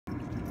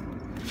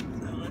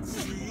Let's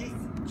see.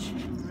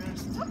 Chin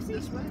rest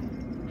this way.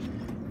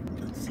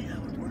 Let's see how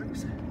it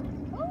works.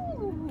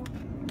 Oh,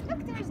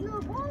 look, there's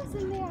little balls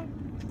in there.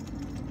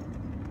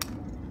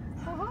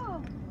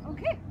 Oh,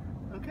 okay.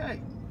 Okay.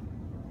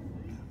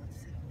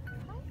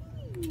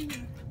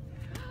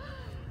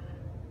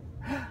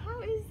 Hi.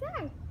 How is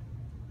that?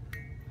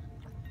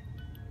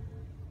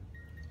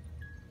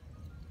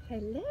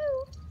 Hello.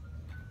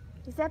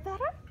 Is that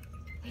better?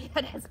 Yeah,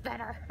 that's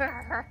better.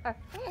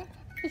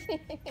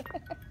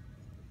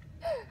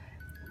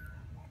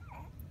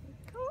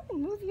 Come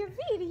on, move your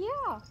feet.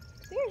 Yeah.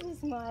 There's a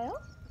smile.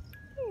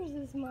 There's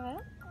a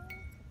smile.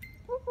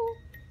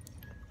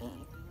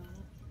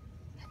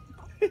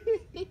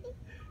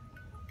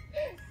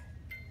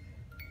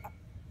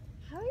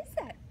 How is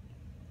that?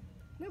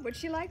 No, but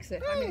she likes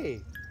it. Hey. I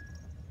mean,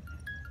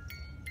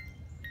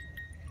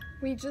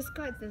 we just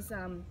got this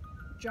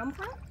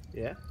jumper.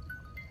 Yeah.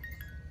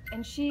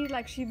 And she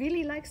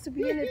really likes to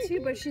be in it too,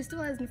 but she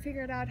still hasn't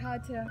figured out how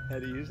to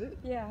use it?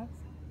 Yeah.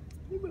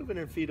 You're moving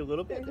her feet a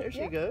little bit. There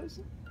she Yeah.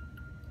 goes.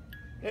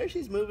 There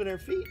she's moving her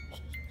feet.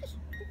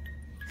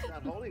 She's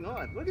not holding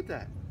on. Look at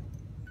that.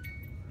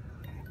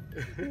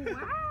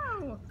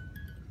 Wow.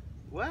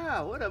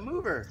 Wow, what a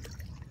mover.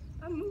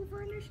 A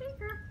mover and a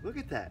shaker. Look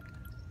at that.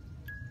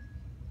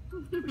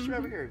 Push her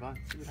over here, Yvonne.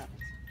 See what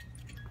happens.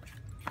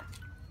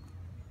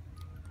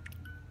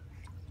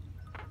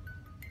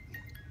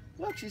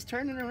 Look, she's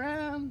turning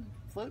around,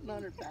 floating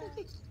on her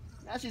back.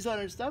 Now she's on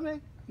her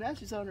stomach. Now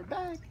she's on her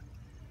back.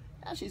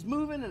 Now she's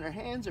moving and her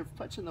hands are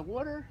touching the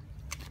water.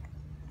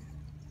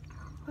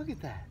 Look at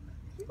that.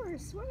 You are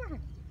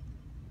smart.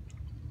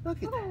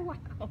 Look at that. Oh,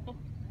 wow.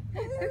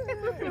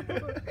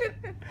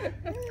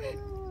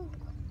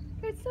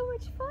 It's so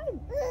much fun.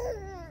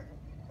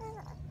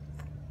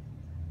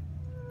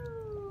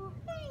 Oh,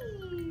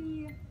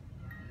 hey.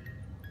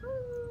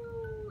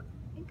 Ooh,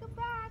 and come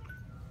back.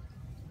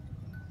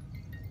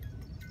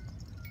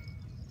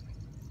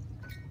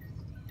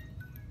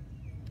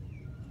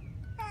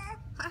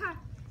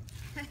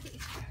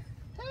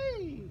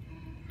 Hey!